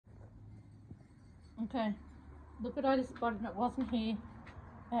Okay, look what I just spotted. It wasn't here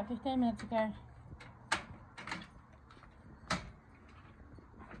about 15 minutes ago.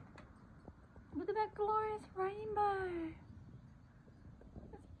 Look at that glorious rainbow.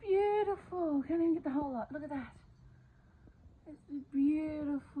 It's beautiful. Can't even get the whole lot. Look at that. It's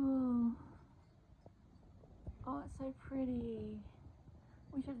beautiful. Oh, it's so pretty.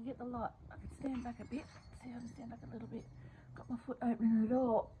 Wish I could get the lot. I could stand back a bit. See if I can stand back a little bit. Got my foot opening the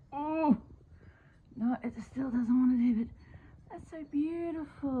door. Oh! No, it still doesn't want to do it. That's so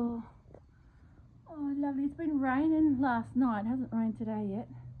beautiful. Oh, lovely. It's been raining last night. It hasn't rained today yet.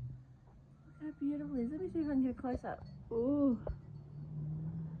 Look how beautiful it is. Let me see if I can get a close up. Oh.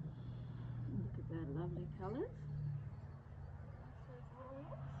 Look at that lovely colours.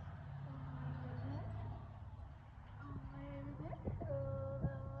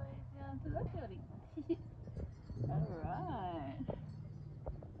 Alright.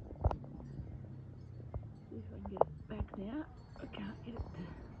 See if I can get it back now. I can't get it to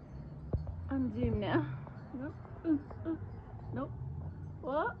unzoom now. Nope. Nope.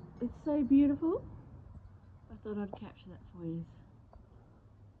 What? It's so beautiful. I thought I'd capture that for you.